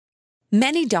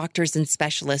Many doctors and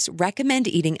specialists recommend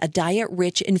eating a diet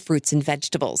rich in fruits and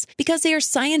vegetables because they are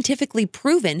scientifically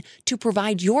proven to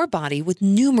provide your body with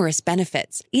numerous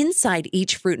benefits. Inside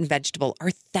each fruit and vegetable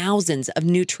are thousands of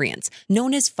nutrients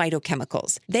known as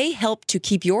phytochemicals. They help to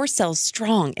keep your cells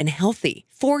strong and healthy.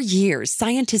 For years,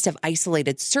 scientists have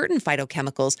isolated certain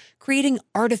phytochemicals, creating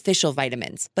artificial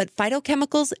vitamins. But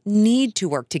phytochemicals need to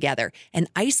work together, and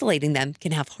isolating them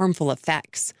can have harmful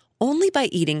effects. Only by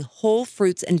eating whole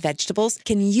fruits and vegetables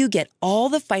can you get all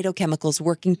the phytochemicals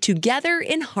working together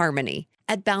in harmony.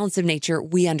 At Balance of Nature,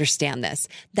 we understand this.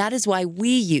 That is why we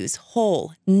use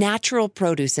whole, natural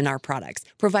produce in our products,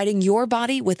 providing your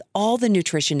body with all the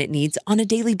nutrition it needs on a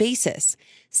daily basis.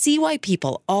 See why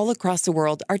people all across the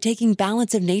world are taking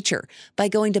Balance of Nature by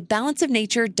going to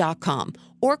balanceofnature.com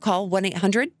or call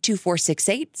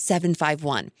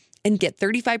 1-800-2468-751. And get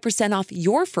 35% off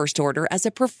your first order as a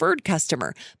preferred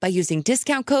customer by using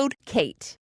discount code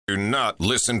KATE. Do not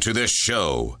listen to this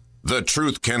show. The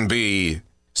truth can be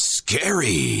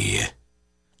scary.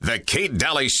 The Kate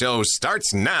Dalley Show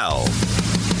starts now.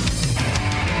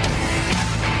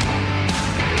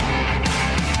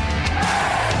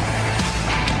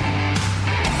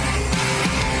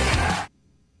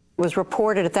 Was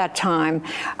reported at that time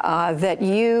that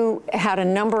you had a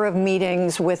number of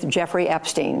meetings with Jeffrey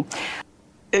Epstein.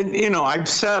 And, I've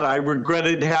said I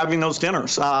regretted having those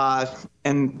dinners,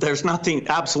 and there's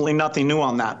absolutely nothing new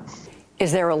on that.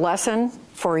 Is there a lesson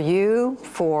for you,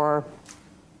 for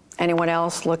anyone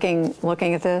else looking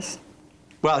at this?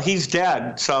 Well, he's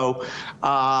dead, so,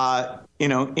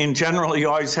 in general, you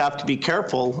always have to be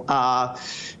careful.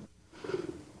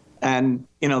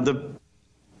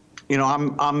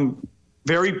 I'm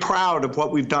very proud of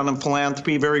what we've done in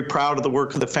philanthropy, very proud of the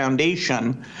work of the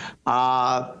foundation.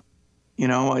 That's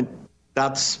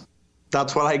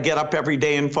what I get up every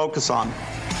day and focus on.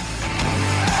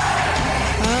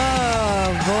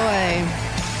 Oh, boy.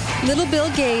 Little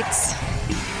Bill Gates.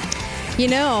 He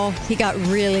got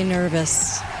really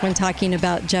nervous when talking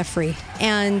about Jeffrey.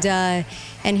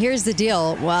 And here's the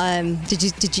deal.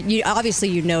 Did you obviously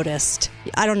you noticed.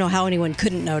 I don't know how anyone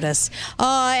couldn't notice.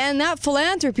 And that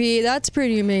philanthropy, that's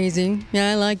pretty amazing. Yeah,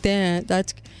 I like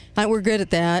that. We're good at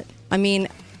that. I mean,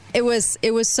 it was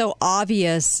so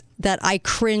obvious that I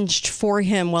cringed for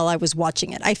him while I was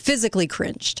watching it. I physically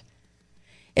cringed.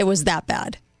 It was that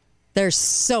bad. There's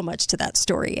so much to that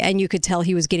story. And you could tell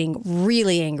he was getting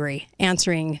really angry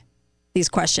answering these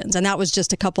questions. And that was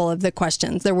just a couple of the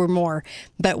questions. There were more.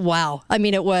 But wow. I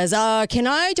mean, it was, can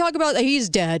I talk about, he's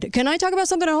dead. Can I talk about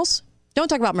something else? Don't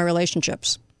talk about my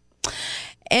relationships.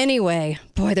 Anyway,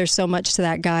 boy, there's so much to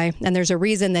that guy. And there's a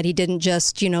reason that he didn't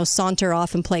just, saunter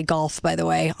off and play golf, by the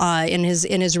way, in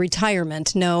his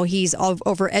retirement. No, he's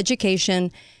over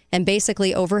education and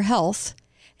basically over health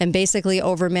and basically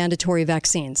over mandatory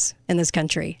vaccines in this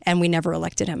country. And we never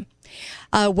elected him.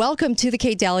 Welcome to the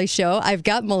Kate Dalley Show. I've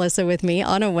got Melissa with me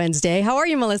on a Wednesday. How are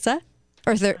you, Melissa?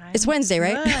 It's Wednesday,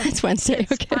 right? It's Wednesday.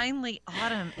 It's finally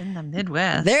autumn in the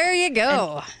Midwest. There you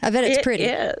go. I bet it's pretty.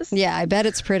 It is. Yeah, I bet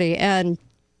it's pretty. And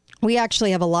we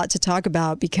actually have a lot to talk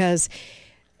about because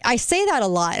I say that a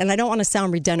lot, and I don't want to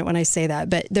sound redundant when I say that,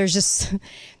 but there's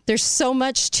so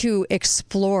much to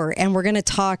explore, and we're going to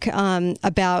talk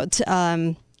about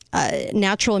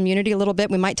natural immunity a little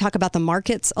bit. We might talk about the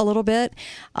markets a little bit.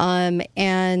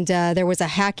 And there was a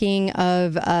hacking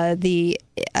of the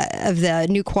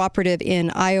new cooperative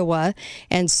in Iowa.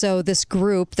 And so this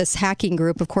hacking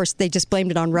group, of course, they just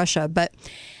blamed it on Russia. But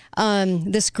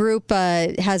this group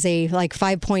has a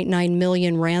 5.9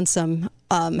 million ransom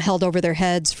held over their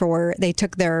heads they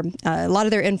took a lot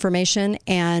of their information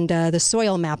and the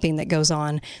soil mapping that goes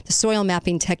on, the soil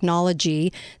mapping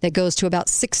technology that goes to about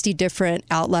 60 different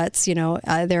outlets,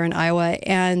 there in Iowa.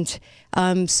 And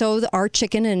so our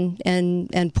chicken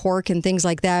and pork and things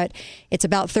like that, it's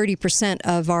about 30%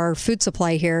 of our food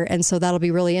supply here. And so that'll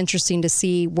be really interesting to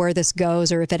see where this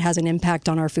goes or if it has an impact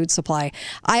on our food supply.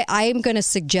 I'm going to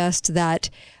suggest that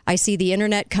I see the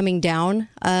internet coming down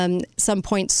some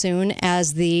point soon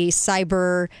as the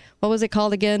cyber, what was it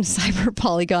called again? Cyber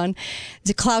Polygon.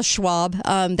 It's Klaus Schwab,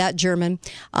 that German,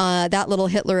 that little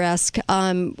Hitler-esque,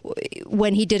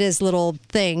 when he did his little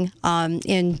thing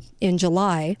in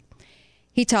July,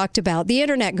 he talked about the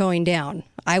internet going down.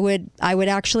 I would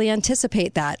actually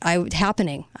anticipate that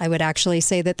happening. I would actually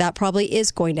say that probably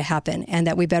is going to happen and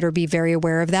that we better be very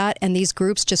aware of that. And these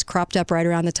groups just cropped up right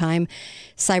around the time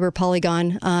Cyber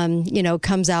Polygon,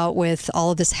 comes out with all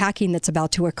of this hacking that's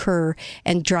about to occur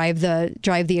and drive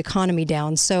the economy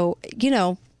down. So,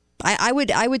 I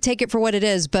would take it for what it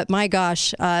is, but my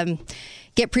gosh,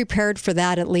 get prepared for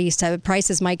that at least.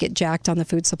 Prices might get jacked on the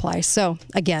food supply. So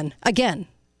again,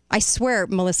 I swear,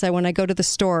 Melissa, when I go to the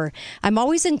store, I'm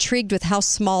always intrigued with how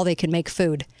small they can make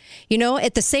food.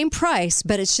 At the same price,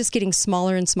 but it's just getting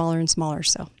smaller and smaller and smaller.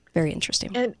 So very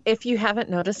interesting. And if you haven't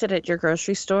noticed it at your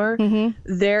grocery store,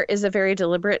 there is a very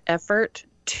deliberate effort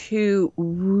to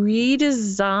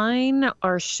redesign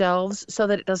our shelves so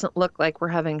that it doesn't look like we're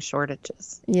having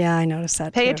shortages. Yeah, I noticed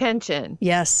that. Pay attention.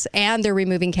 Yes, and they're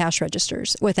removing cash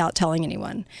registers without telling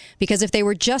anyone. Because if they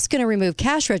were just going to remove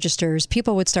cash registers,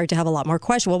 people would start to have a lot more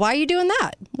questions. Well, why are you doing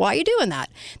that? Why are you doing that?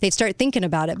 They'd start thinking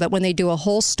about it. But when they do a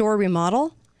whole store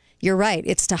remodel, you're right.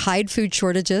 It's to hide food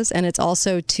shortages, and it's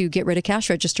also to get rid of cash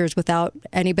registers without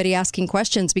anybody asking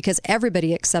questions, because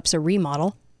everybody accepts a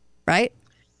remodel, right?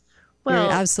 Well,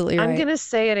 you're absolutely right. I'm going to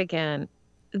say it again.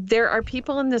 There are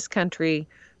people in this country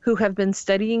who have been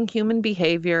studying human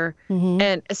behavior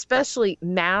and especially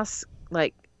mass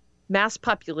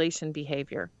population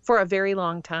behavior for a very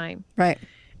long time. Right.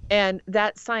 And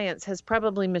that science has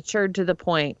probably matured to the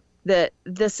point that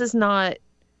this is not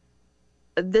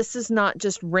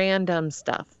just random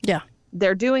stuff. Yeah.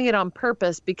 They're doing it on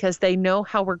purpose because they know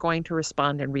how we're going to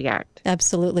respond and react.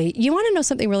 Absolutely. You want to know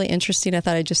something really interesting I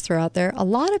thought I'd just throw out there? A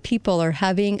lot of people are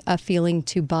having a feeling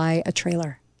to buy a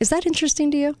trailer. Is that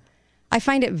interesting to you? I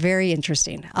find it very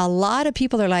interesting. A lot of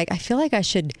people are like, I feel like I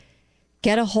should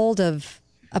get a hold of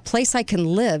a place I can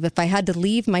live if I had to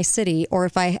leave my city, or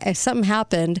if something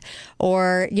happened,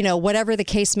 or, whatever the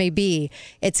case may be.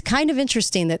 It's kind of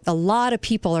interesting that a lot of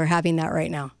people are having that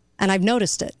right now. And I've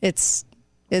noticed it. It's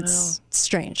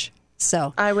strange.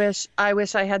 So I wish I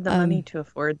had the money to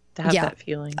afford to have that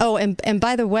feeling. Oh, and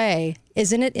by the way,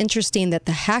 isn't it interesting that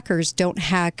the hackers don't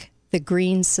hack the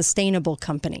green sustainable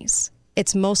companies?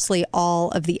 It's mostly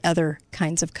all of the other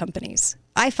kinds of companies.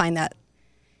 I find that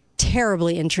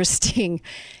terribly interesting.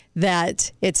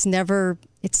 That that's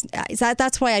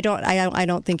why I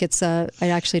don't think it's I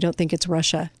actually don't think it's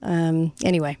Russia.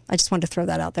 Anyway, I just wanted to throw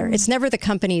that out there. It's never the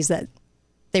companies that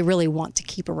they really want to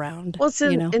keep around. Well, it's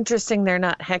interesting they're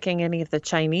not hacking any of the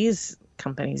Chinese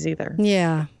companies either.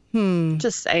 Yeah.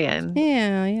 Just saying.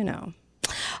 Yeah,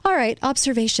 All right,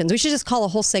 observations. We should just call a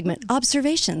whole segment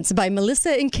Observations by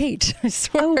Melissa and Kate. I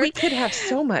swear. Oh, we could have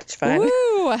so much fun.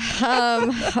 Woo!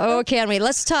 Can we?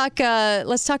 Let's talk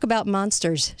about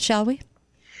monsters, shall we?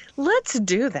 Let's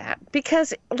do that,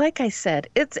 because like I said,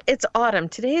 it's autumn.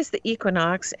 Today is the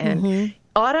equinox, and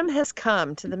autumn has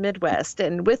come to the Midwest,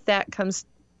 and with that comes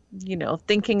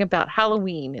thinking about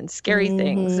Halloween and scary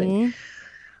things.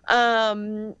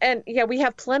 And we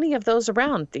have plenty of those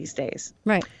around these days.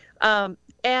 Right.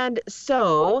 And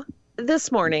so this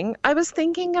morning I was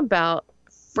thinking about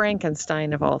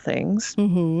Frankenstein, of all things.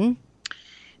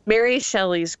 Mary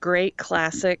Shelley's great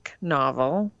classic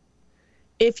novel.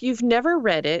 If you've never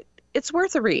read it, it's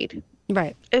worth a read.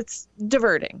 Right. It's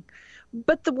diverting.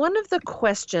 But one of the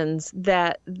questions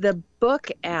that the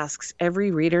book asks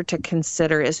every reader to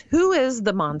consider is, who is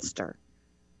the monster?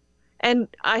 And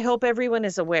I hope everyone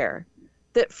is aware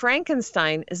that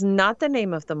Frankenstein is not the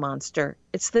name of the monster.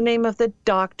 It's the name of the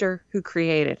doctor who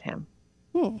created him.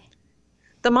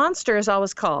 The monster is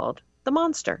always called the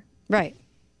monster. Right.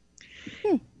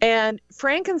 And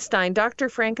Frankenstein, Dr.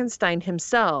 Frankenstein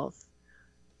himself,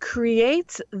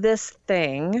 creates this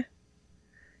thing.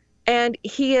 And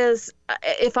he is,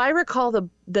 if I recall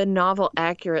the novel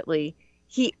accurately,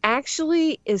 he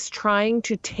actually is trying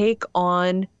to take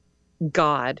on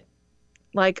God.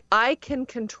 Like, I can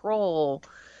control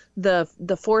the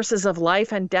forces of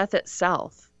life and death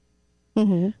itself.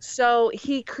 So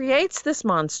he creates this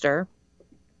monster.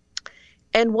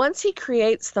 And once he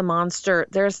creates the monster,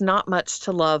 there's not much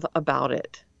to love about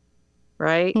it.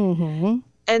 Right?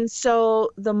 And so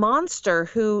the monster,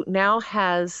 who now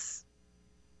has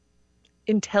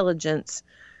intelligence,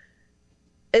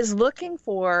 is looking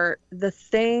for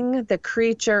the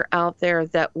creature out there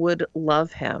that would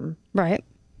love him. Right.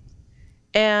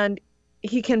 And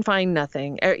he can find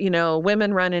nothing.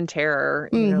 Women run in terror,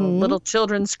 little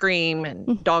children scream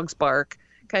and dogs bark,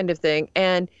 kind of thing.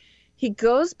 And he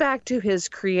goes back to his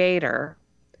creator.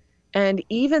 And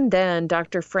even then,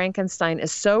 Dr. Frankenstein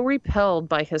is so repelled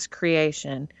by his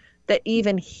creation that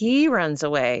even he runs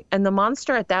away. And the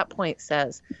monster at that point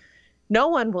says, no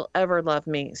one will ever love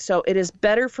me, so it is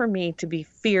better for me to be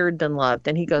feared than loved.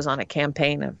 And he goes on a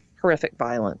campaign of horrific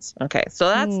violence. Okay, so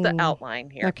that's the outline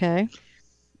here. Okay.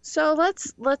 So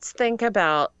let's think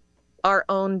about our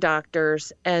own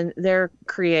doctors and their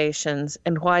creations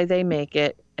and why they make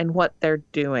it and what they're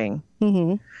doing.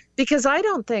 Because I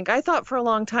thought for a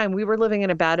long time we were living in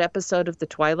a bad episode of The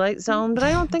Twilight Zone, but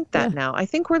I don't think that now. I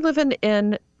think we're living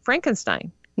in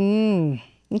Frankenstein.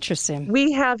 Interesting.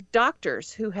 We have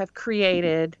doctors who have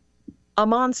created a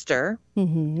monster,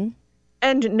 and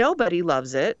nobody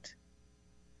loves it.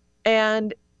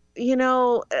 And,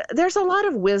 there's a lot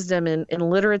of wisdom in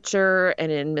literature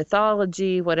and in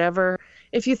mythology, whatever.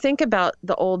 If you think about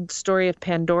the old story of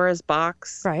Pandora's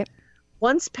box, right?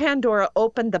 Once Pandora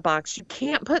opened the box, you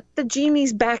can't put the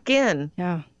genies back in.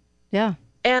 Yeah. Yeah.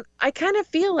 And I kind of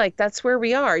feel like that's where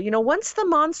we are. Once the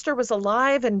monster was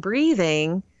alive and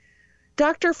breathing,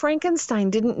 Dr. Frankenstein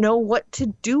didn't know what to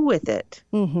do with it.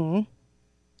 Mm-hmm.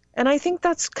 And I think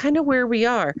that's kind of where we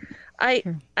are.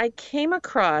 I came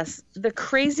across the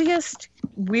craziest,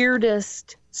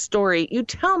 weirdest story. You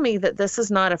tell me that this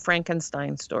is not a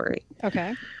Frankenstein story.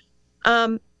 Okay.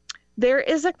 There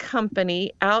is a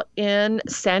company out in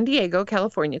San Diego,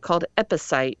 California called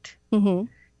Epicite. Mm-hmm.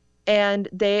 And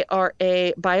they are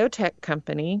a biotech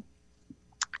company.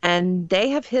 And they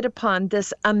have hit upon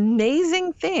this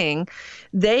amazing thing.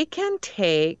 They can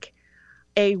take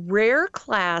a rare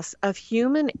class of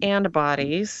human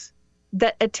antibodies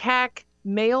that attack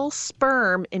male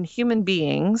sperm in human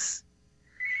beings.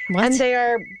 What? And they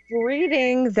are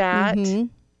breeding that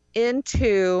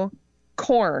into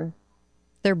corn.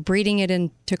 They're breeding it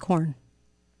into corn.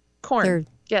 Corn,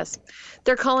 yes.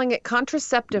 They're calling it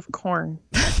contraceptive corn.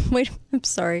 Wait, I'm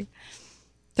sorry.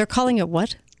 They're calling it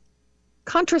what?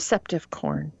 Contraceptive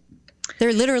corn.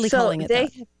 They're literally calling it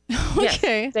that.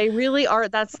 Okay. Yes, they really are.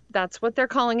 That's what they're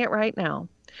calling it right now.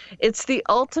 It's the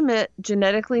ultimate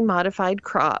genetically modified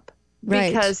crop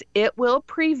because it will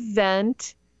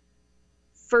prevent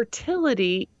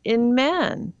fertility in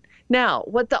men. Now,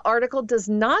 what the article does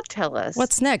not tell us.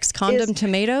 What's next? Condom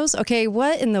tomatoes? Okay,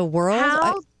 what in the world?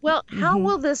 How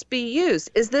will this be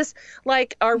used? Is this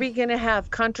are we going to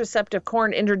have contraceptive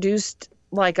corn introduced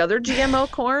like other GMO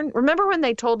corn? Remember when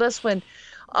they told us who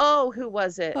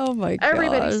was it? Oh my gosh.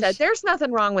 Everybody said there's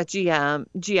nothing wrong with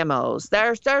GMOs.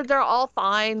 They're all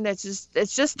fine.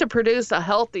 It's just to produce a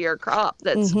healthier crop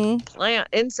that's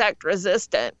insect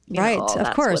resistant. Right.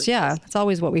 Of course. Yeah. That's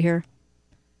always what we hear.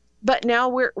 But now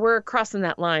we're crossing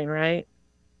that line, right?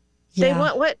 Yeah. They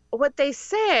want what they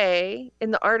say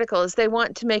in the article is they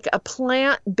want to make a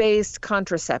plant-based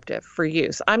contraceptive for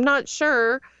use. I'm not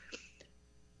sure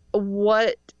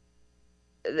what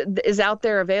is out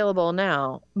there available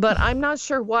now, but I'm not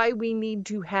sure why we need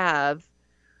to have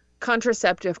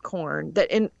contraceptive corn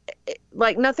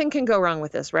nothing can go wrong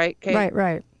with this, right? Kate?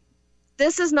 Right.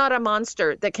 This is not a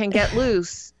monster that can get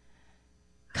loose.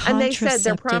 And they said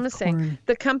they're promising. Corn.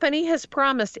 The company has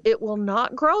promised it will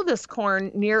not grow this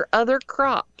corn near other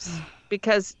crops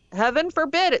because heaven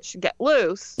forbid it should get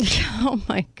loose. Oh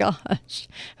my gosh.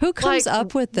 Who comes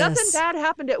up with this? Nothing bad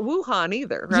happened at Wuhan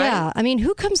either, right? Yeah. I mean,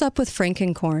 who comes up with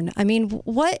Frankencorn? I mean,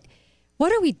 what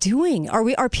are we doing?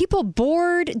 Are people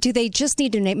bored? Do they just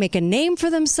need to make a name for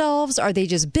themselves? Are they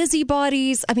just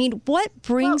busybodies? I mean, what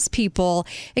brings people,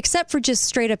 except for just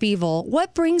straight up evil,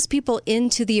 what brings people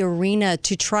into the arena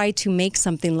to try to make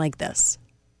something like this?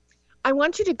 I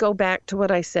want you to go back to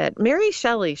what I said. Mary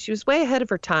Shelley, she was way ahead of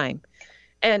her time.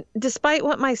 And despite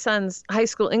what my son's high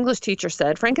school English teacher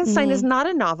said, Frankenstein is not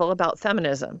a novel about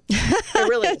feminism. It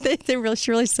really is. She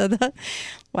really said that?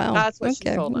 Wow. That's what she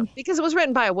told him. Because it was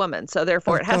written by a woman, so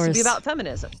therefore it has to be about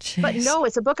feminism. Jeez. But no,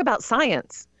 it's a book about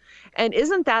science. And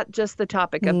isn't that just the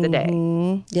topic of the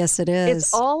day? Yes, it is.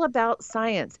 It's all about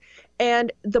science.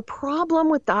 And the problem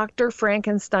with Dr.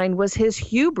 Frankenstein was his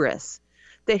hubris.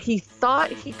 That he thought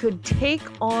he could take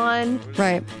on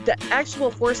the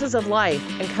actual forces of life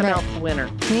and come out the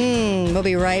winner. We'll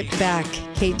be right back.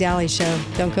 Kate Dalley Show.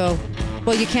 Don't go.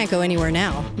 Well, you can't go anywhere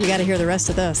now. You got to hear the rest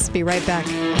of this. Be right back.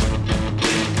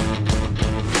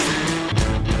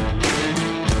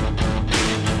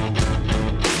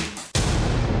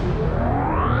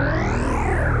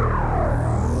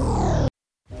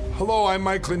 Hello, I'm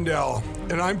Mike Lindell,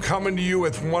 and I'm coming to you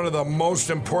with one of the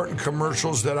most important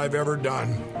commercials that I've ever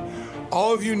done.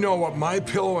 All of you know what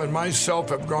MyPillow and myself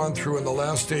have gone through in the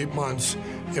last 8 months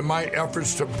in my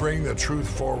efforts to bring the truth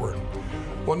forward.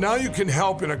 Well, now you can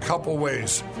help in a couple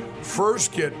ways.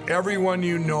 First, get everyone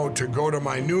you know to go to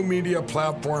my new media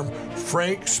platform,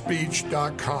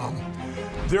 frankspeech.com.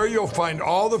 There you'll find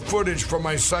all the footage from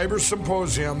my cyber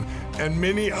symposium and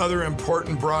many other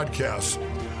important broadcasts.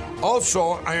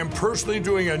 Also, I am personally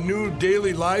doing a new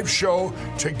daily live show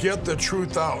to get the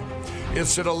truth out.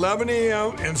 It's at 11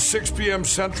 a.m. and 6 p.m.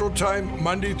 Central Time,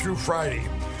 Monday through Friday.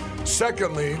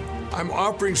 Secondly, I'm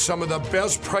offering some of the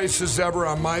best prices ever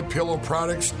on MyPillow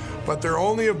products, but they're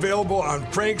only available on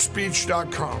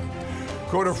frankspeech.com.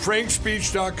 Go to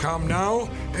frankspeech.com now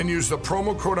and use the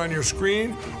promo code on your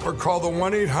screen or call the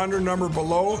 1-800 number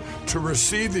below to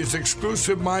receive these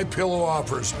exclusive MyPillow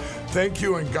offers. Thank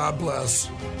you and God bless.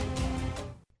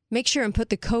 Make sure and put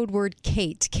the code word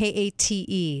KATE,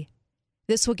 K-A-T-E.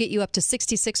 This will get you up to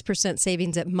 66%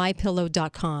 savings at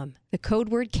MyPillow.com. The code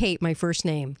word KATE, my first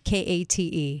name,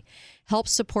 K-A-T-E. Help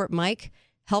support Mike,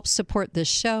 help support this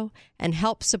show, and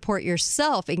help support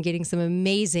yourself in getting some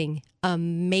amazing,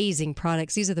 amazing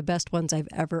products. These are the best ones I've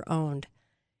ever owned.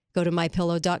 Go to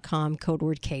MyPillow.com, code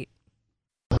word KATE.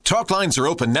 Talk lines are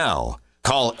open now.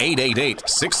 Call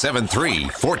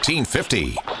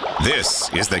 888-673-1450. This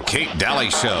is the Kate Dalley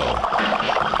Show.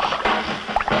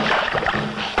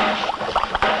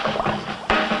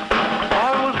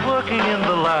 In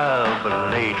the lab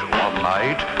late one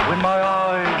night, when my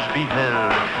eyes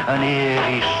beheld an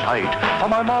eerie sight, for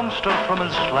my monster from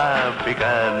his slab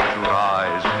began to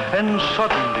rise, and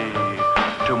suddenly,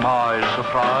 to my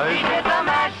surprise, he did the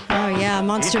mash. Oh yeah,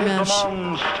 Monster Mash.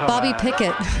 Bobby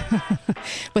Pickett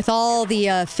with all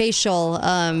the facial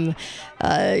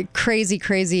crazy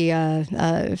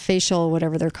facial,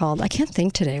 whatever they're called. I can't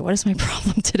think today. What is my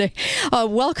problem today?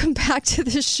 Welcome back to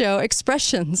the show.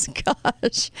 Expressions.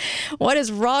 Gosh, what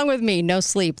is wrong with me? No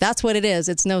sleep. That's what it is.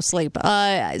 It's no sleep.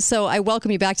 So I welcome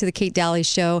you back to the Kate Dalley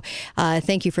Show.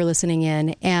 Thank you for listening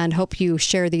in, and hope you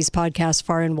share these podcasts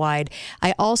far and wide.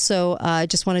 I also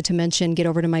just wanted to mention, get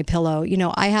over to MyPillow. You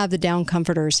know, I have the down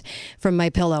comforters from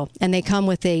MyPillow, and they come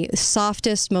with the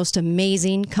softest, most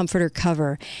amazing comforter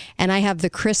cover, and I have the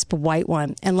crisp white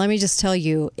one. And let me just tell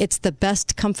you, it's the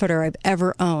best comforter I've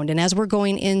ever owned. And as we're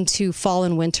going into fall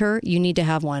and winter, you need to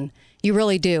have one. You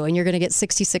really do. And you're going to get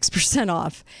 66%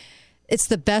 off. It's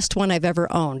the best one I've ever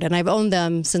owned. And I've owned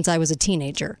them since I was a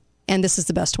teenager. And this is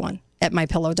the best one at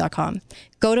MyPillow.com.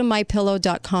 Go to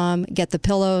MyPillow.com, get the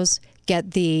pillows,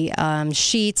 get the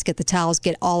sheets, get the towels,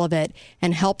 get all of it,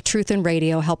 and help Truth and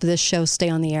Radio, help this show stay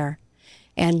on the air.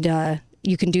 And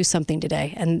you can do something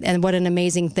today. And what an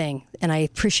amazing thing. And I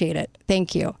appreciate it.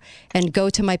 Thank you. And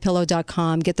go to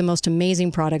MyPillow.com, get the most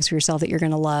amazing products for yourself that you're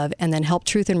going to love, and then help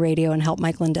Truth and Radio and help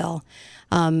Mike Lindell.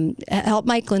 Help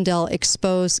Mike Lindell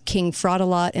expose King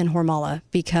Fraudalot and Hormala,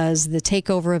 because the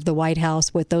takeover of the White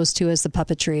House with those two as the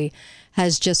puppetry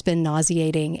has just been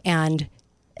nauseating and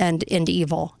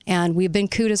evil. And we've been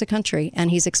cooed as a country, and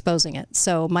he's exposing it.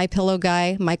 So my pillow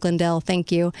guy, Mike Lindell,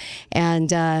 thank you.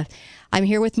 And I'm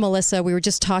here with Melissa. We were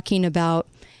just talking about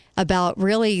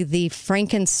really the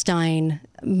Frankenstein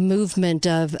movement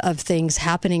of things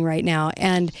happening right now.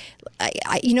 And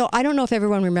I don't know if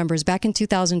everyone remembers, back in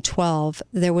 2012,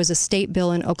 there was a state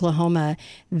bill in Oklahoma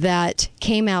that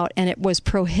came out, and it was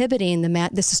prohibiting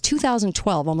this is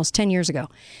 2012, almost 10 years ago,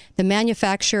 the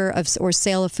manufacture of or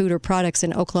sale of food or products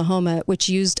in Oklahoma which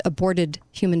used aborted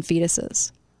human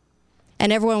fetuses.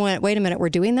 And everyone went, wait a minute, we're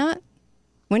doing that?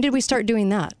 When did we start doing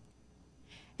that?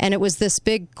 And it was this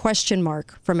big question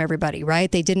mark from everybody,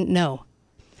 right? They didn't know.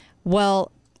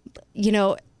 Well, you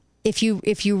know, if you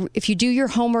do your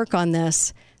homework on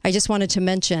this, I just wanted to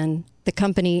mention the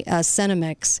company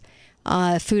Cenemix,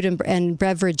 food and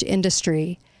beverage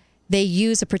industry. They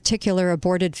use a particular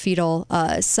aborted fetal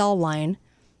cell line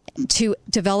to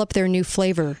develop their new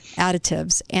flavor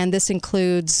additives, and this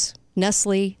includes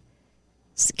Nestle,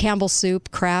 Campbell's Soup,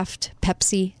 Kraft,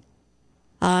 Pepsi.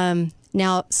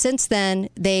 Now, since then,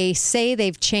 they say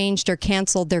they've changed or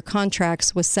canceled their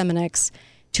contracts with Cenemix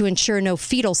to ensure no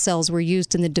fetal cells were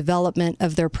used in the development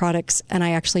of their products, and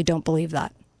I actually don't believe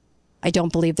that. I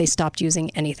don't believe they stopped using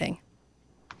anything.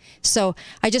 So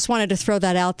I just wanted to throw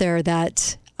that out there,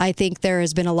 that I think there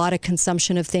has been a lot of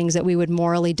consumption of things that we would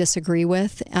morally disagree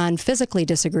with and physically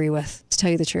disagree with, to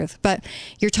tell you the truth. But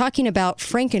you're talking about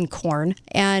Frankencorn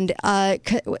and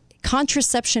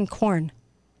contraception corn.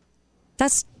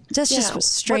 That's just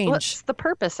strange. What's the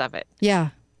purpose of it?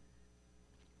 Yeah.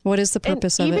 What is the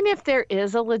purpose of it? Even if there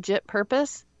is a legit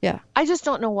purpose, yeah, I just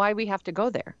don't know why we have to go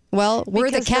there. Well,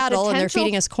 we're the cattle and they're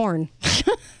feeding us corn.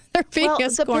 They're feeding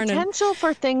us corn. The potential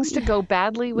for things to go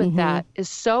badly with that is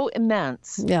so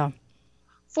immense. Yeah.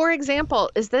 For example,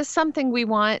 is this something we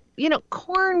want? You know,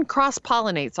 corn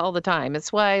cross-pollinates all the time.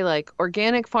 It's why, like,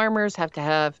 organic farmers have to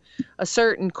have a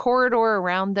certain corridor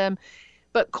around them.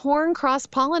 But corn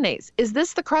cross-pollinates. Is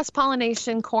this the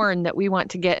cross-pollination corn that we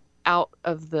want to get out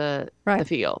of the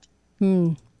field?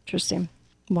 Interesting.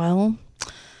 Well,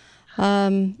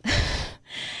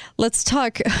 let's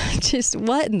talk just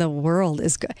what in the world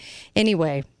is good.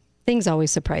 Anyway, Things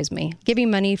always surprise me.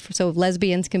 Giving money so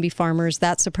lesbians can be farmers,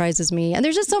 that surprises me. And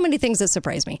there's just so many things that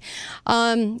surprise me.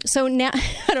 So now,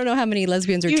 I don't know how many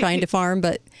lesbians are trying to farm,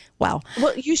 but wow.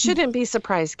 Well, you shouldn't be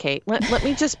surprised, Kate. Let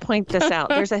me just point this out.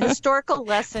 There's a historical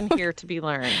lesson here to be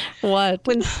learned. What?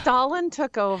 When Stalin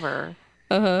took over,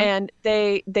 and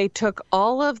they took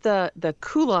all of the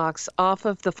kulaks off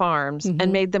of the farms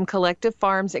and made them collective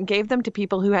farms and gave them to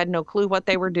people who had no clue what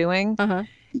they were doing,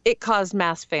 it caused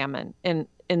mass famine in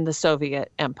the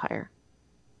Soviet Empire.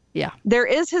 Yeah. There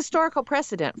is historical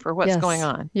precedent for what's going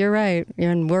on. You're right.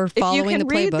 And we're following the playbook.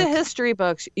 If you can read the history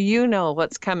books, you know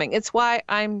what's coming. It's why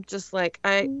I'm just like,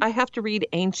 I have to read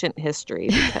ancient history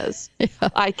because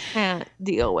I can't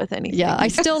deal with anything. Yeah, I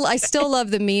still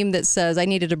love the meme that says, I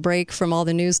needed a break from all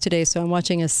the news today, so I'm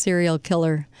watching a serial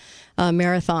killer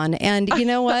marathon. And you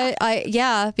know what?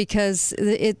 Because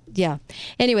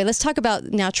Anyway, let's talk about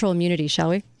natural immunity, shall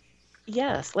we?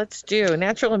 Yes, let's do.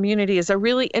 Natural immunity is a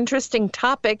really interesting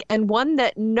topic and one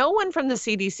that no one from the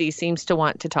CDC seems to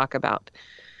want to talk about.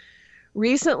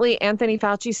 Recently, Anthony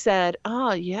Fauci said,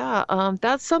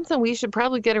 that's something we should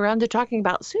probably get around to talking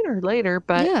about sooner or later.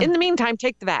 But in the meantime,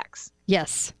 take the vax.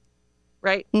 Yes.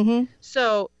 Right? Mm-hmm.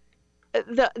 So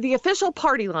the official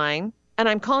party line, and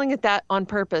I'm calling it that on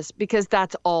purpose because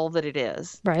that's all that it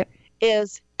is, right,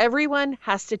 is everyone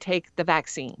has to take the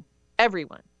vaccine.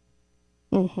 Everyone.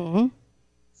 Mm-hmm.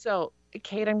 So,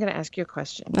 Kate, I'm going to ask you a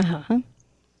question.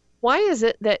 Why is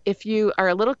it that if you are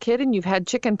a little kid and you've had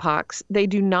chicken pox, they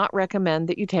do not recommend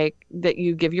that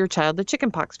you give your child the chicken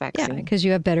pox vaccine? Yeah, because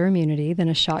you have better immunity than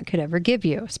a shot could ever give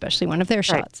you, especially one of their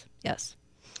shots. Yes.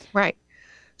 Right.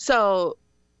 So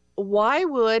why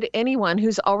would anyone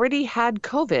who's already had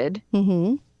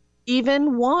COVID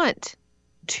even want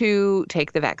to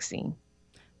take the vaccine?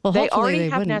 Well, they already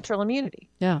have natural immunity.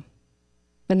 Yeah.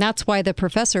 And that's why the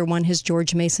professor won his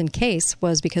George Mason case,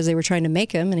 was because they were trying to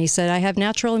make him. And he said, I have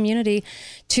natural immunity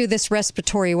to this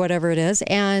respiratory, whatever it is.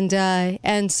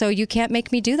 And so you can't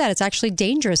make me do that. It's actually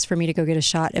dangerous for me to go get a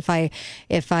shot if I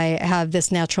have this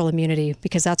natural immunity,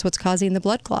 because that's what's causing the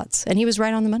blood clots. And he was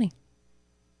right on the money.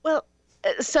 Well,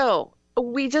 so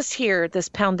we just hear this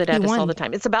pounded at us all the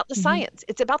time. It's about the science.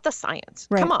 It's about the science.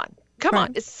 Right. Come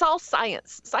on. It's all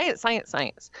science. Science.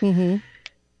 Mm-hmm.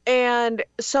 And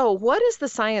so what is the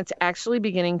science actually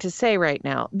beginning to say right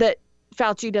now that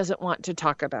Fauci doesn't want to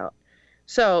talk about?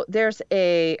 So there's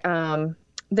a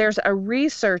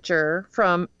researcher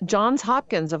from Johns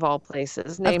Hopkins, of all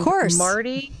places, named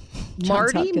Marty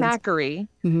Makary.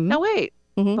 Mm-hmm. Now, wait,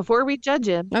 before we judge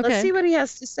him, let's see what he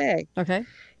has to say. Okay.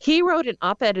 He wrote an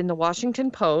op-ed in the Washington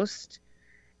Post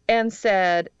and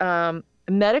said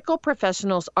medical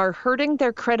professionals are hurting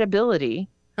their credibility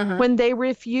when they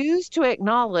refuse to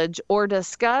acknowledge or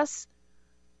discuss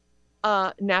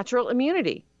natural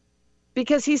immunity.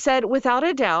 Because he said, without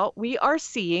a doubt, we are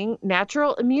seeing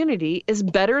natural immunity is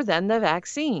better than the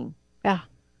vaccine. Yeah.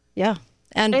 Yeah.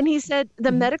 And he said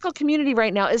the medical community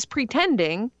right now is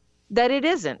pretending that it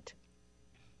isn't.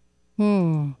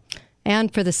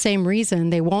 And for the same reason,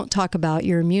 they won't talk about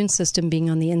your immune system being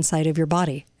on the inside of your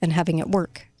body and having it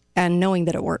work and knowing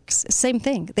that it works. Same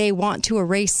thing. They want to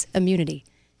erase immunity.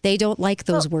 They don't like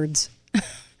those words.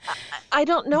 I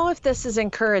don't know if this is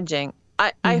encouraging.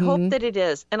 I hope that it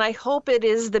is. And I hope it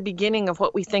is the beginning of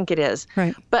what we think it is.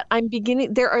 Right. But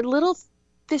there are little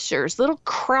fissures, little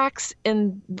cracks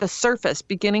in the surface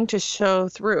beginning to show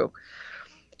through.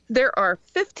 There are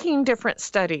 15 different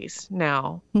studies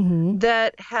now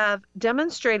that have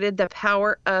demonstrated the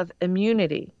power of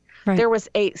immunity. Right. There was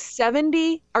a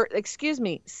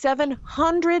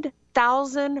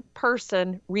 700,000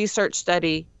 person research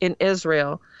study in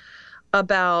Israel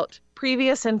about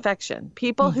previous infection.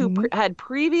 People who had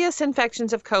previous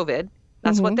infections of COVID,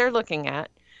 that's what they're looking at.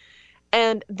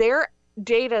 And their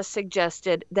data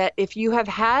suggested that if you have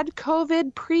had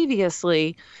COVID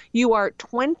previously, you are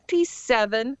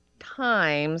 27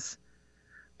 times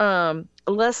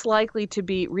less likely to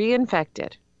be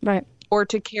reinfected, right, or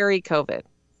to carry COVID,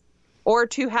 or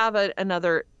to have an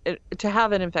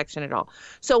infection at all.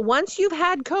 So once you've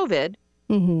had COVID,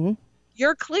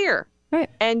 you're clear, right,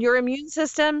 and your immune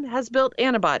system has built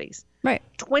antibodies, right,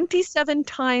 27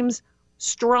 times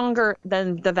stronger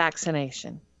than the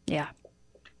vaccination. Yeah.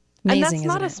 Amazing, and that's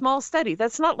not a small study.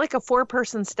 That's not like a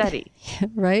 4-person study.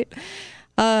 Right.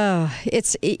 I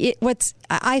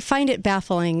find it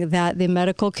baffling that the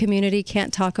medical community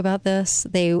can't talk about this.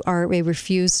 They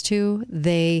refuse to.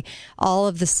 They all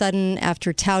of the sudden,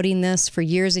 after touting this for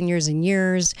years and years and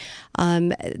years,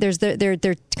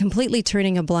 they're completely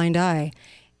turning a blind eye.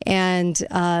 And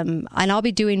I'll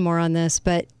be doing more on this,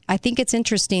 but I think it's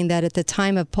interesting that at the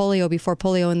time of polio, before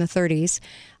polio in the 30s,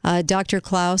 Dr.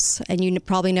 Klaus, and you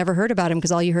probably never heard about him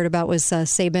because all you heard about was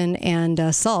Sabin and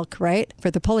Salk, right,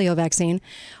 for the polio vaccine,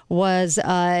 was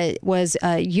Uniblut.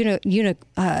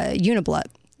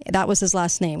 That was his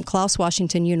last name, Klaus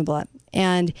Washington Uniblut.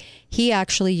 And he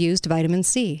actually used vitamin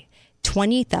C.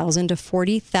 20,000 to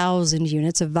 40,000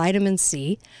 units of vitamin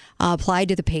C applied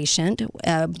to the patient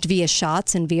via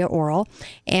shots and via oral.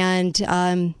 And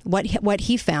what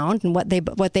he found, and what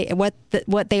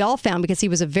they all found, because he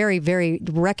was a very, very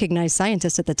recognized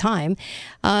scientist at the time,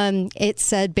 it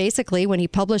said basically when he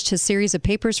published his series of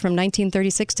papers from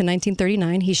 1936 to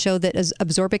 1939, he showed that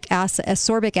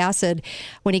ascorbic acid,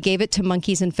 when he gave it to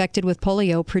monkeys infected with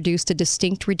polio, produced a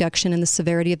distinct reduction in the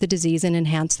severity of the disease and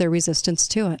enhanced their resistance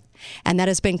to it. And that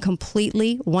has been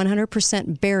completely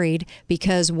 100% buried,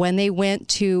 because when they went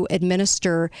to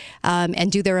administer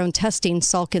and do their own testing,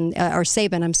 Sabin,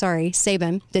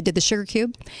 that did the sugar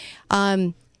cube,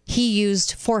 he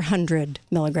used 400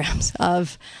 milligrams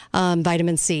of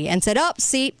vitamin C and said,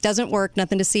 see, doesn't work,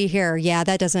 nothing to see here. Yeah,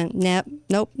 that doesn't,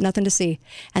 nope, nothing to see.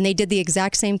 And they did the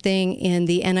exact same thing in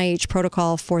the NIH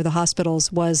protocol for the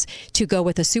hospitals, was to go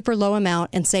with a super low amount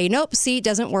and say, nope, see,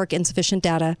 doesn't work, insufficient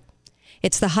data.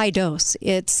 It's the high dose.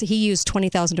 He used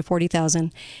 20,000 to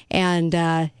 40,000, and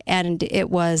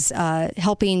it was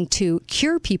helping to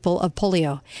cure people of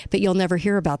polio. But you'll never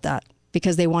hear about that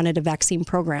because they wanted a vaccine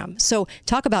program. So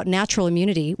talk about natural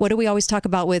immunity. What do we always talk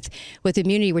about with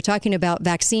immunity? We're talking about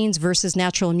vaccines versus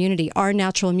natural immunity. Our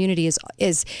natural immunity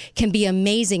can be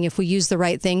amazing if we use the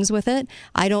right things with it.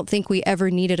 I don't think we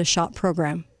ever needed a shot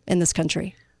program in this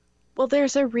country. Well,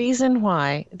 there's a reason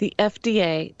why the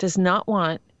FDA does not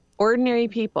want ordinary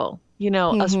people,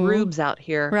 us rubes out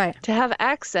here, right, to have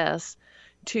access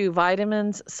to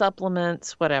vitamins,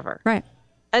 supplements, whatever. Right.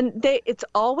 And it's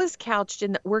always couched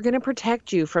in that we're going to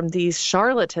protect you from these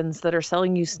charlatans that are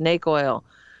selling you snake oil.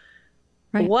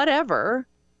 Right. Whatever.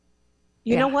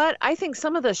 You know what? I think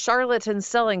some of the charlatans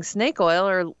selling snake oil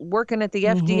are working at the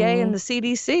FDA and the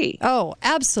CDC. Oh,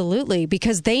 absolutely.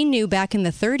 Because they knew back in the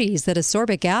 30s that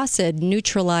ascorbic acid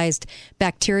neutralized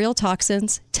bacterial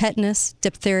toxins, tetanus,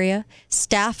 diphtheria,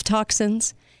 staph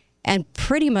toxins, and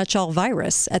pretty much all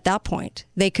virus at that point.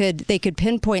 They could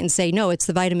pinpoint and say, no, it's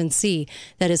the vitamin C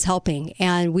that is helping.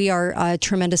 And we are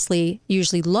tremendously,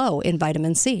 usually low in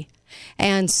vitamin C.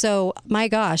 And so, my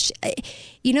gosh,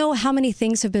 you know how many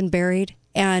things have been buried?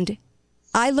 And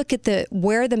I look at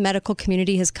where the medical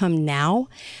community has come now,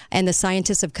 and the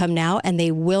scientists have come now, and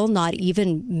they will not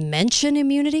even mention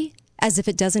immunity as if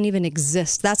it doesn't even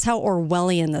exist. That's how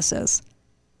Orwellian this is.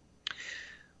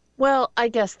 Well, I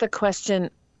guess the question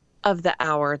of the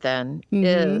hour then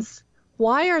is,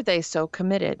 why are they so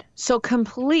committed? So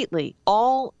completely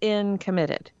all in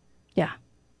committed? Yeah.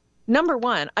 Number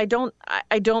one, I don't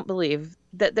believe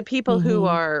that the people who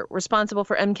are responsible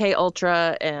for MK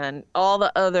Ultra and all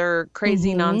the other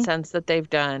crazy nonsense that they've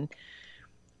done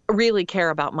really care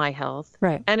about my health.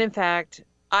 Right. And in fact,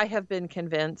 I have been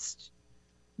convinced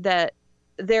that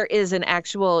there is an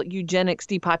actual eugenics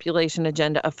depopulation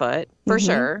agenda afoot, for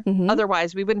sure.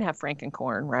 Otherwise, we wouldn't have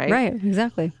Frankencorn, right? Right,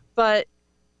 exactly. But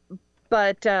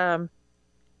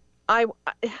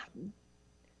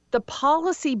the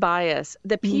policy bias,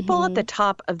 the people at the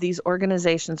top of these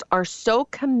organizations are so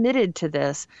committed to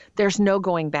this, there's no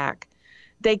going back.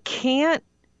 They can't,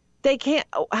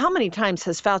 how many times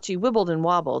has Fauci wibbled and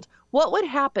wobbled? What would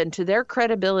happen to their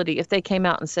credibility if they came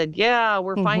out and said, yeah,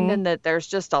 we're finding that there's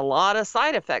just a lot of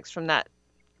side effects from that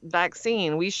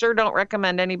vaccine. We sure don't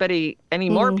recommend any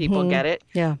more people get it.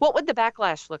 Yeah. What would the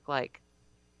backlash look like?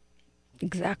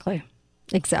 Exactly.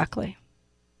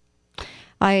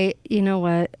 You know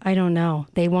what? I don't know.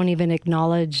 They won't even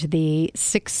acknowledge the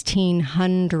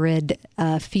 1,600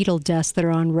 fetal deaths that are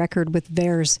on record with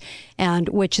VAERS, and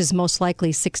which is most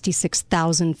likely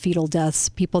 66,000 fetal deaths,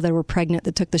 people that were pregnant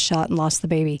that took the shot and lost the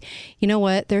baby. You know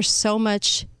what? There's so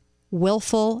much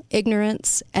willful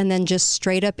ignorance, and then just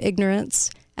straight up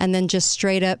ignorance, and then just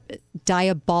straight up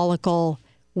diabolical,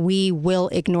 we will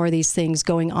ignore these things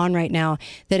going on right now,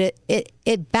 that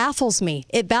it baffles me.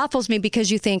 It baffles me because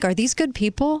you think, are these good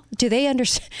people? Do they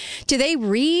understand? Do they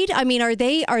read? I mean, are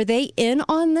they in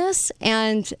on this?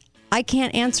 And I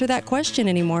can't answer that question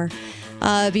anymore.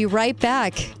 Be right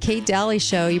back. Kate Dalley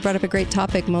Show. You brought up a great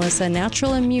topic, Melissa.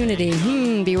 Natural immunity.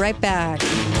 Be right back.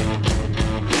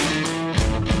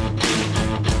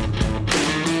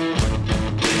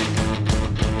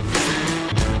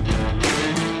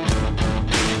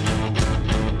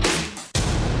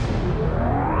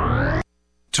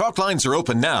 Talk lines are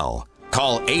open now.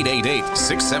 Call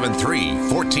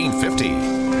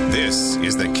 888-673-1450. This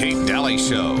is The Kate Dalley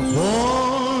Show.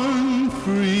 Born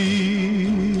free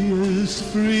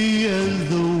as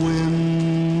the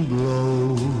wind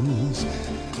blows,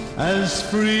 as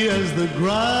free as the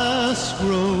grass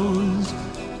grows,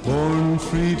 born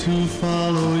free to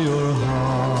follow your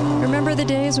heart. Remember the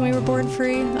days when we were born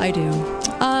free? I do.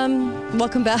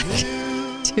 Welcome back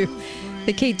to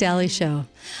The Kate Dalley Show.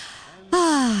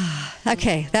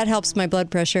 Okay, that helps my blood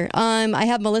pressure. I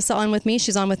have Melissa on with me.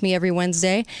 She's on with me every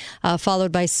Wednesday,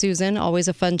 followed by Susan. Always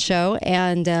a fun show.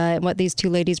 And what these two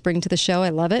ladies bring to the show, I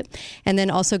love it. And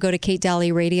then also go to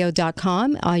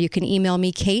katedalleyradio.com. You can email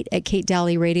me, Kate, at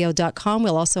katedalleyradio.com.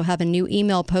 We'll also have a new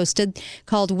email posted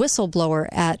called Wistleblower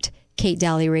at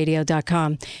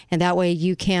katedalleyradio.com. And that way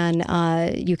you can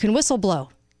whistleblow.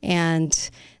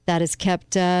 And that is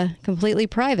kept completely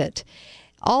private.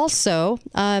 Also,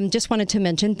 just wanted to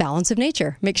mention Balance of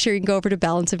Nature. Make sure you can go over to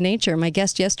Balance of Nature. My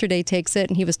guest yesterday takes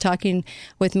it, and he was talking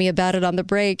with me about it on the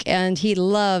break, and he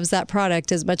loves that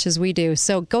product as much as we do.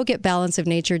 So go get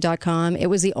balanceofnature.com. It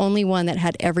was the only one that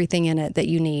had everything in it that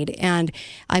you need. And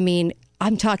I mean,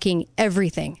 I'm talking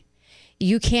everything.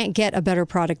 You can't get a better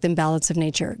product than Balance of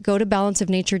Nature. Go to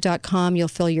balanceofnature.com. You'll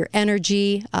feel your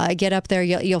energy. Get up there.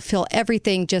 You'll feel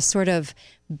everything just sort of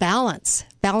balance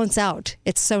out.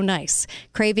 It's so nice.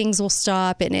 Cravings will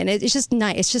stop, and it's just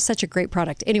nice. It's just such a great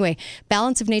product. Anyway,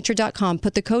 balanceofnature.com.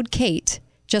 Put the code Kate,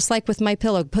 just like with my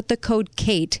pillow. Put the code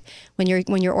Kate when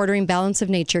you're ordering Balance of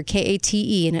Nature,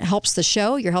 KATE, and it helps the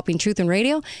show. You're helping Truth and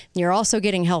Radio, and you're also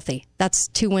getting healthy. That's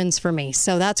 2 wins for me.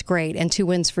 So that's great, and 2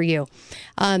 wins for you.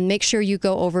 Make sure you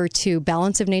go over to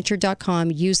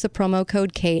balanceofnature.com, use the promo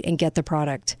code Kate, and get the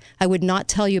product. I would not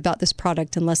tell you about this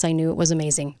product unless I knew it was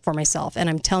amazing for myself, and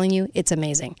I'm telling you, it's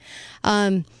amazing.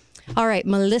 All right,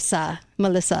 Melissa,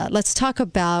 let's talk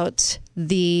about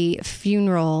the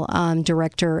funeral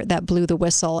director that blew the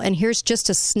whistle. And here's just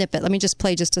a snippet. Let me just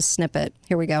play just a snippet.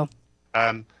 Here we go.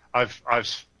 I've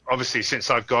obviously, since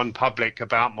I've gone public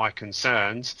about my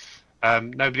concerns,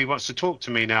 nobody wants to talk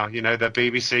to me now. You know, the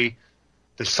BBC,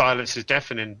 the silence is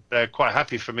deafening. They're quite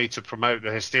happy for me to promote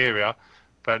the hysteria.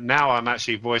 But now I'm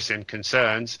actually voicing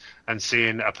concerns and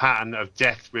seeing a pattern of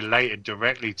death related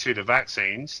directly to the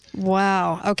vaccines.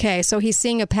 Wow. Okay. So he's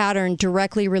seeing a pattern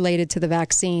directly related to the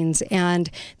vaccines, and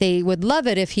they would love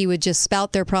it if he would just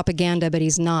spout their propaganda, but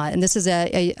he's not. And this is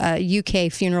a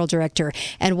UK funeral director.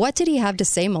 And what did he have to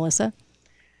say, Melissa?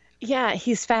 Yeah,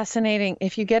 he's fascinating.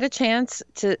 If you get a chance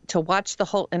to watch the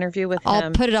whole interview with him,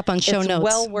 I'll put it up on show notes.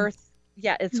 It's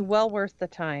well worth the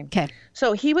time. Okay.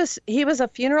 So he was a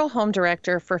funeral home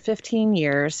director for 15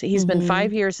 years. He's been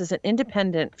 5 years as an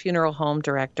independent funeral home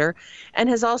director, and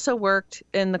has also worked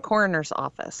in the coroner's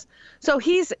office. So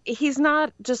he's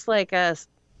not just like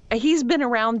he's been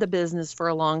around the business for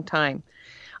a long time.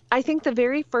 I think the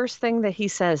very first thing that he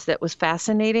says that was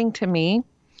fascinating to me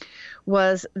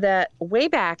was that way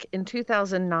back in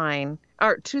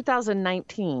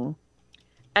 2019,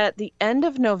 at the end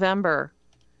of November,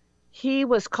 he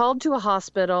was called to a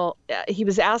hospital. He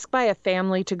was asked by a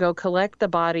family to go collect the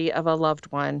body of a loved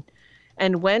one,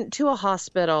 and went to a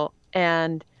hospital,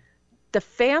 and the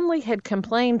family had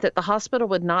complained that the hospital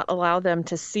would not allow them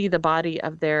to see the body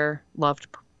of their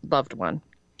loved one.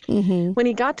 Mm-hmm. When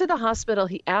he got to the hospital,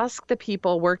 he asked the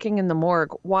people working in the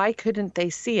morgue, why couldn't they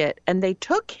see it? And they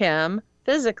took him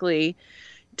physically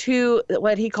to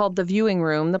what he called the viewing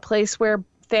room, the place where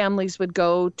families would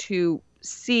go to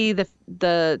see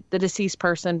the deceased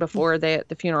person before the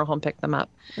funeral home picked them up.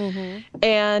 Mm-hmm.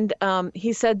 And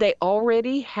he said they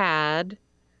already had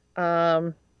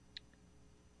a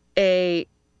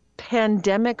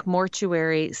pandemic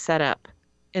mortuary set up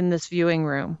in this viewing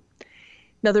room.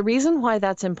 Now, the reason why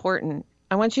that's important,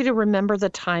 I want you to remember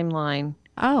the timeline.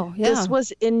 Oh, yeah. This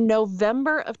was in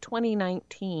November of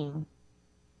 2019.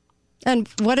 And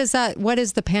what is that? What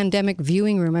is the pandemic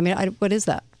viewing room? I mean, what is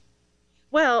that?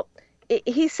 Well,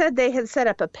 he said they had set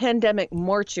up a pandemic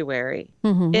mortuary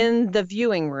in the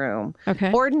viewing room.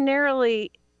 Okay.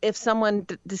 Ordinarily, if someone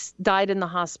died in the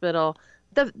hospital,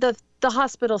 the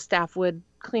hospital staff would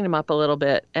clean them up a little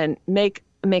bit and make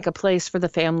a place for the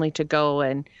family to go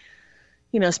and,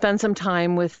 spend some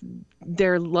time with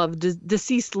their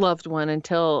deceased loved one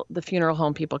until the funeral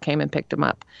home people came and picked them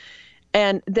up.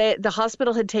 And the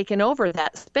hospital had taken over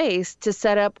that space to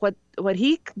set up what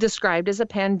he described as a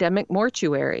pandemic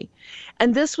mortuary.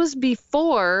 And this was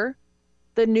before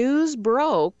the news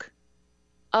broke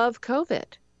of COVID.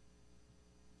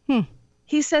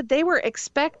 He said they were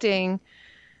expecting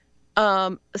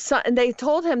And they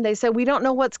told him, they said, we don't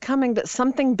know what's coming, but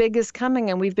something big is coming.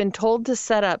 And we've been told to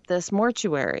set up this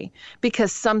mortuary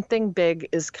because something big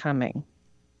is coming.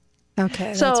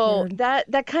 Okay. So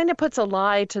that kind of puts a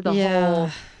lie to the whole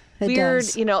weird,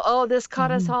 does. This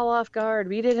caught us all off guard.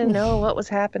 We didn't know what was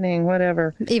happening,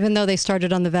 whatever. Even though they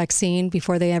started on the vaccine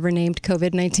before they ever named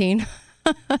COVID-19.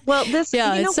 Well, it's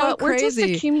so what? We're just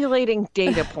accumulating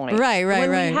data points. Right. When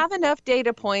we have enough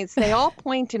data points, they all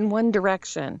point in one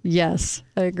direction. Yes,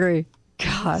 I agree.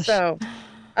 Gosh. So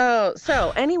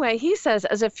anyway, he says,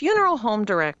 as a funeral home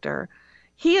director,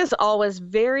 he is always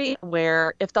very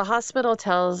aware if the hospital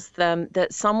tells them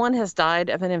that someone has died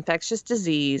of an infectious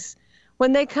disease.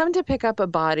 When they come to pick up a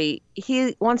body,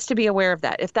 he wants to be aware of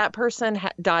that. If that person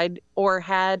died or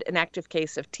had an active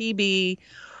case of TB,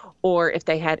 or if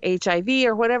they had HIV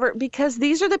or whatever, because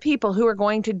these are the people who are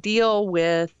going to deal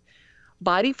with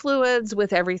body fluids,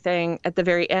 with everything at the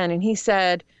very end. And he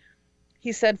said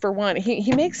for one,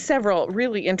 he makes several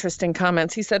really interesting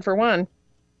comments. He said, for one,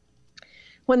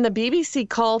 when the BBC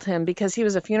called him because he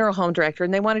was a funeral home director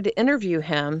and they wanted to interview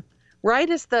him,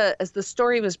 right as the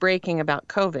story was breaking about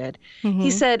COVID, he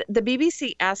said the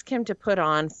BBC asked him to put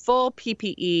on full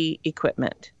PPE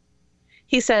equipment.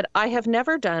 He said, I have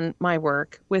never done my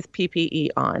work with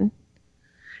PPE on.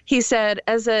 He said,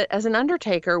 as an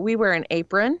undertaker, we wear an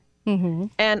apron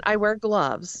and I wear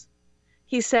gloves.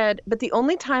 He said, but the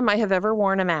only time I have ever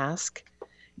worn a mask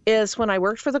is when I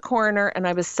worked for the coroner and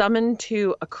I was summoned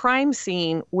to a crime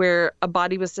scene where a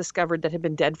body was discovered that had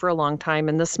been dead for a long time.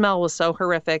 And the smell was so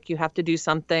horrific. You have to do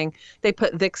something. They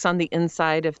put Vicks on the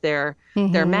inside of their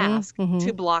mask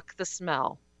to block the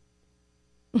smell.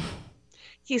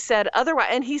 He said otherwise,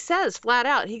 and he says flat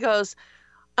out, he goes,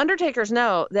 undertakers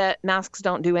know that masks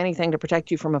don't do anything to protect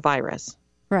you from a virus.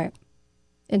 Right.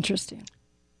 Interesting.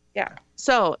 Yeah.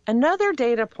 So another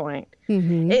data point,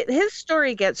 his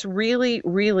story gets really,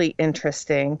 really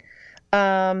interesting.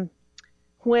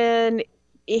 When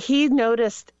he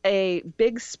noticed a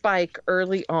big spike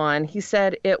early on, he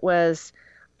said it was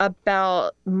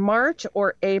about March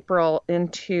or April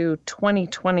into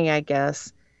 2020, I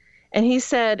guess. And he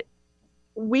said,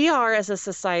 we are, as a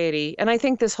society, and I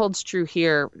think this holds true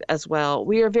here as well,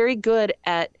 we are very good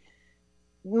at,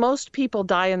 most people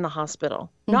die in the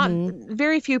hospital. Not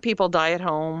very few people die at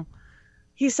home.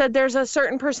 He said there's a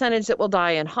certain percentage that will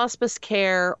die in hospice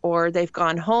care, or they've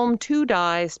gone home to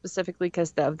die specifically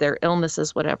because of their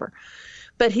illnesses, whatever.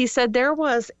 But he said there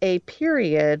was a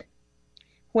period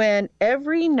when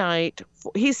every night,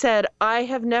 he said, I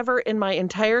have never in my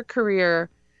entire career,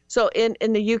 so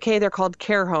in the UK, they're called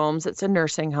care homes. It's a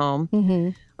nursing home.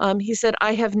 He said,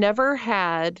 I have never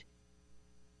had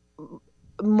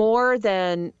more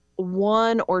than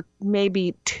one or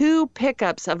maybe two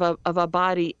pickups of a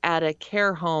body at a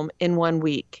care home in 1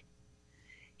 week.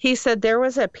 He said there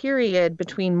was a period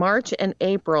between March and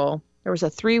April. There was a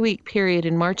 3-week period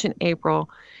in March and April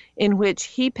in which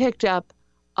he picked up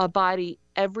a body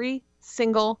every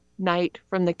single night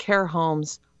from the care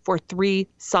homes for 3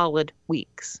 solid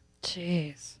weeks.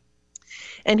 Jeez.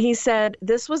 And he said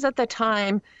this was at the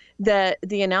time that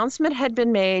the announcement had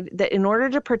been made that in order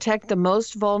to protect the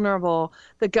most vulnerable,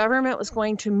 the government was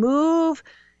going to move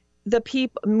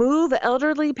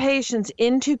elderly patients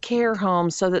into care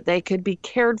homes so that they could be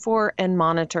cared for and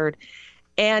monitored.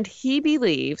 And he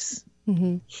believes,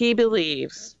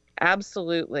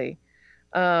 absolutely.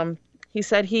 He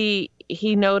said he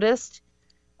noticed,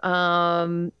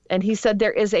 and he said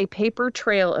there is a paper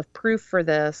trail of proof for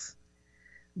this,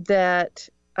 that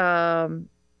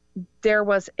there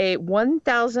was a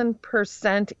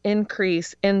 1,000%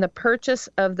 increase in the purchase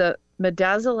of the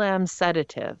midazolam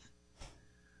sedative,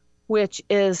 which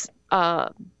is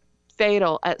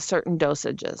fatal at certain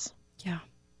dosages. Yeah.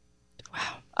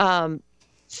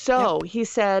 Wow. He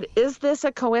said, is this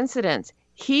a coincidence?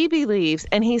 He believes,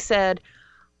 and he said,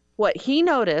 what he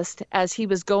noticed as he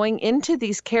was going into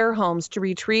these care homes to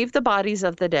retrieve the bodies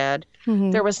of the dead,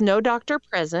 there was no doctor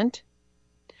present.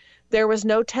 There was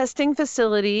no testing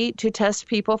facility to test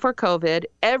people for COVID.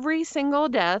 Every single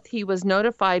death he was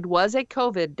notified was a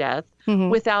COVID death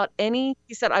without any,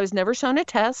 he said, I was never shown a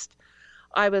test.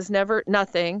 I was never,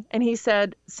 nothing. And he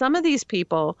said, some of these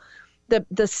people,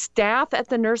 the staff at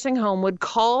the nursing home would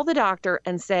call the doctor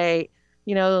and say,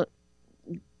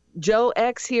 Joe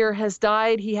X here has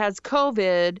died. He has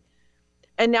COVID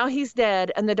and now he's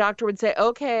dead. And the doctor would say,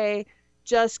 okay,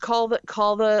 just call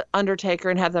the undertaker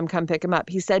and have them come pick him up.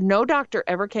 He said no doctor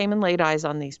ever came and laid eyes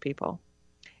on these people.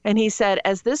 And he said,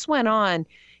 as this went on,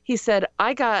 he said,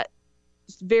 I got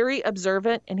very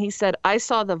observant. And he said, I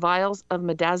saw the vials of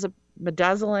midazolam.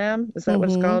 Is that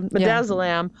what it's called?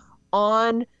 Midazolam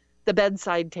on the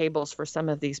bedside tables for some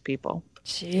of these people.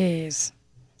 Jeez.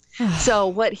 So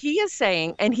what he is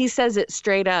saying, and he says it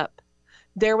straight up,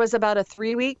 there was about a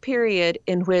 3-week period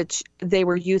in which they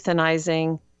were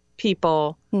euthanizing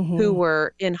people who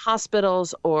were in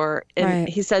hospitals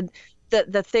he said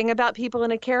the thing about people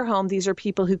in a care home, these are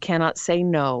people who cannot say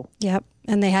no. Yep.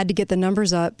 And they had to get the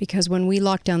numbers up because when we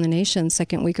locked down the nation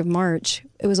second week of March,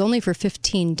 it was only for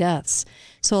 15 deaths.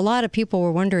 So a lot of people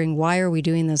were wondering, why are we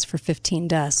doing this for 15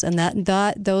 deaths? And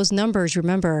those numbers,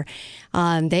 remember,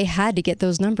 they had to get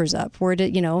those numbers up.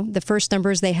 The first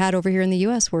numbers they had over here in the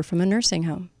U.S. were from a nursing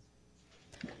home.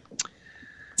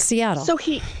 Seattle. So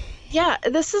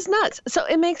this is nuts. So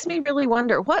it makes me really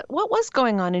wonder, what was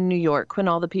going on in New York when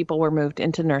all the people were moved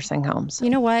into nursing homes?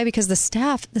 You know why? Because the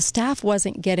staff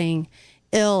wasn't getting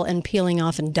ill and peeling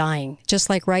off and dying. Just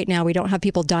like right now, we don't have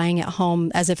people dying at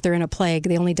home as if they're in a plague.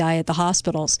 They only die at the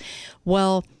hospitals.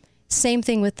 Well, same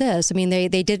thing with this. I mean, they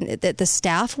didn't. The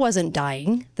staff wasn't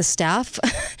dying. The staff.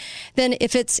 Then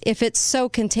if it's so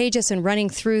contagious and running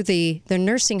through the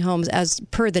nursing homes as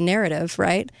per the narrative,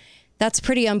 right? That's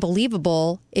pretty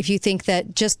unbelievable. If you think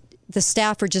that just the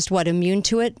staff are just immune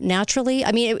to it naturally.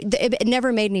 I mean, it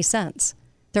never made any sense.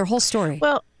 Their whole story.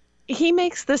 Well, he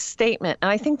makes this statement, and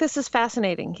I think this is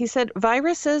fascinating. He said,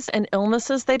 viruses and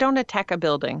illnesses, they don't attack a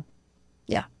building.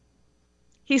 Yeah.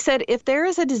 He said, if there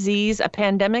is a disease, a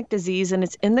pandemic disease, and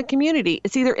it's in the community,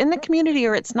 it's either in the community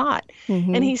or it's not.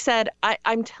 And he said,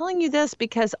 I'm telling you this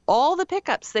because all the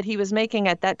pickups that he was making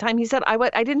at that time, he said,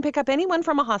 I didn't pick up anyone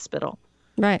from a hospital.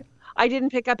 Right. I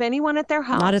didn't pick up anyone at their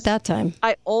house. Not at that time.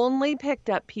 I only picked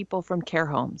up people from care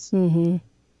homes.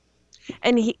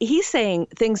 And he's saying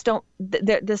things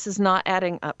this is not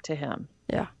adding up to him.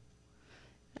 Yeah.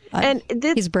 And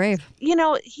he's brave.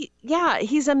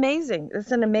 He's amazing.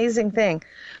 It's an amazing thing.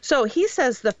 So he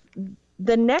says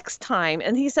the next time,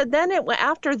 and he said then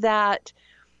after that,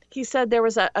 he said there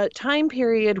was a time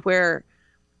period where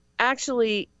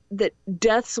actually the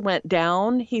deaths went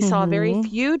down. He saw very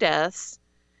few deaths.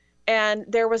 And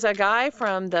there was a guy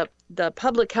from the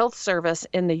public health service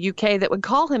in the UK that would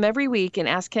call him every week and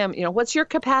ask him, what's your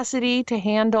capacity to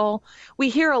handle? We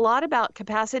hear a lot about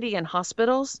capacity in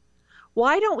hospitals.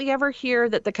 Why don't we ever hear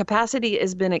that the capacity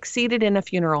has been exceeded in a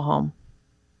funeral home?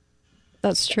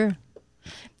 That's true.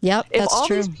 Yep, if that's all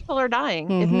true. These people are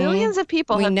dying, if millions of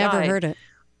people have died. We never heard it.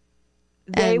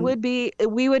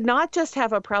 We would not just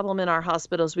have a problem in our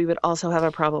hospitals, we would also have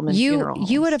a problem in funeral homes.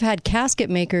 You would have had casket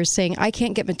makers saying, I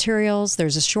can't get materials,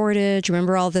 there's a shortage.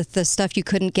 Remember all the stuff you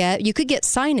couldn't get? You could get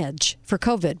signage for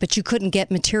COVID, but you couldn't get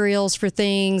materials for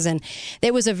things. And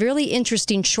it was a really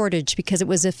interesting shortage because it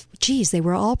was they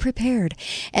were all prepared.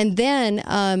 And then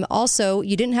also,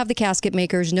 you didn't have the casket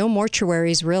makers, no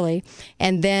mortuaries really.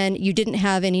 And then you didn't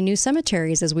have any new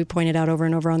cemeteries, as we pointed out over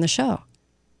and over on the show.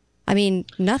 I mean,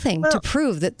 nothing to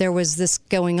prove that there was this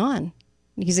going on.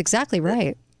 He's exactly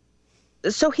right.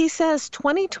 So he says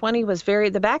 2020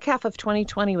 the back half of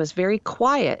 2020 was very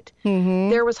quiet.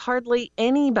 There was hardly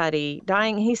anybody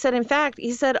dying. He said, in fact,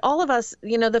 all of us,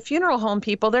 the funeral home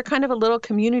people, they're kind of a little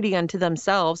community unto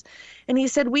themselves. And he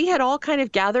said, we had all kind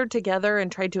of gathered together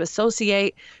and tried to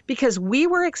associate because we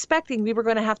were expecting we were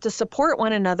going to have to support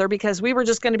one another because we were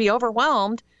just going to be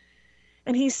overwhelmed.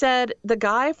 And he said the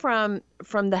guy from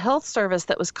the health service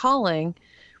that was calling,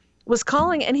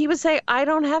 and he would say, I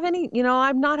don't have any,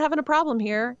 I'm not having a problem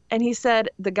here. And he said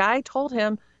the guy told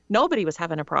him nobody was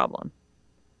having a problem.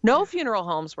 No funeral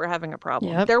homes were having a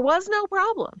problem. Yep. There was no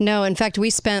problem. No, in fact, we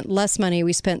spent less money.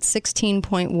 We spent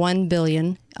 $16.1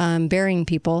 billion burying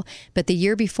people. But the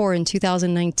year before, in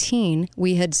 2019,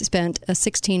 we had spent a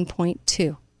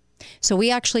 $16.2. So we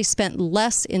actually spent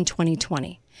less in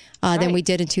 2020. Than we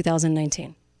did in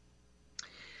 2019.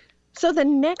 So the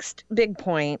next big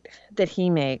point that he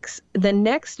makes, the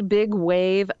next big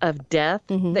wave of death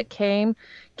that came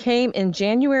in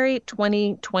January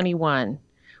 2021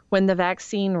 when the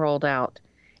vaccine rolled out.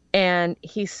 And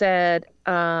he said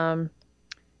after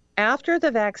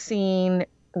the vaccine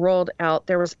rolled out,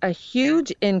 there was a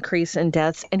huge increase in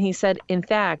deaths. And he said, in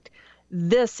fact,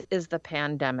 this is the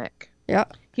pandemic. Yeah.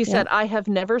 He said, I have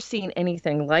never seen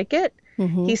anything like it.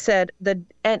 He said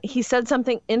he said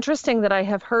something interesting that I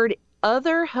have heard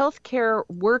other healthcare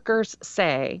workers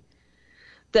say,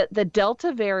 that the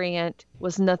Delta variant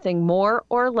was nothing more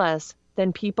or less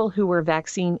than people who were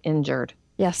vaccine injured.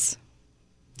 Yes.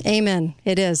 Amen.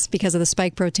 It is because of the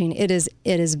spike protein. It is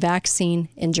vaccine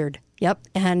injured. Yep.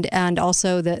 And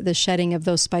also the shedding of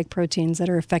those spike proteins that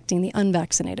are affecting the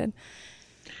unvaccinated.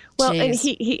 Well, and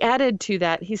he added to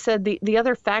that, he said the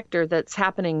other factor that's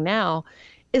happening now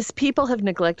is people have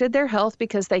neglected their health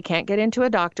because they can't get into a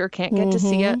doctor, can't get to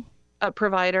see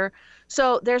provider.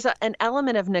 So there's an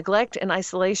element of neglect and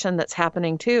isolation that's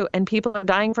happening too, and people are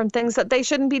dying from things that they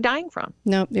shouldn't be dying from.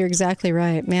 No, you're exactly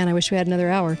right. Man, I wish we had another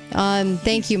hour.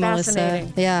 Thank you, Melissa.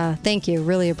 Yeah, thank you.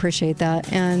 Really appreciate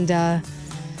that. And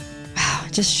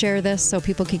just share this so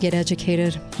people could get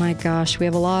educated. My gosh, we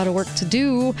have a lot of work to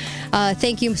do.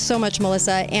 Thank you so much,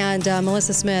 Melissa. And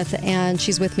Melissa Smith, and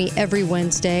she's with me every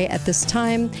Wednesday at this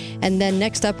time. And then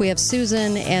next up, we have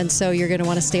Susan. And so you're going to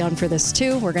want to stay on for this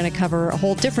too. We're going to cover a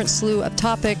whole different slew of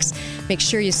topics. Make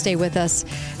sure you stay with us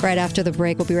right after the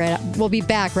break. We'll be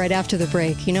back right after the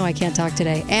break. You know I can't talk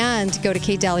today. And go to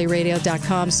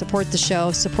katedalleyradio.com, support the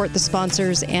show, support the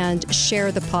sponsors, and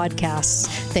share the podcasts.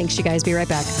 Thanks, you guys. Be right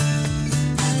back.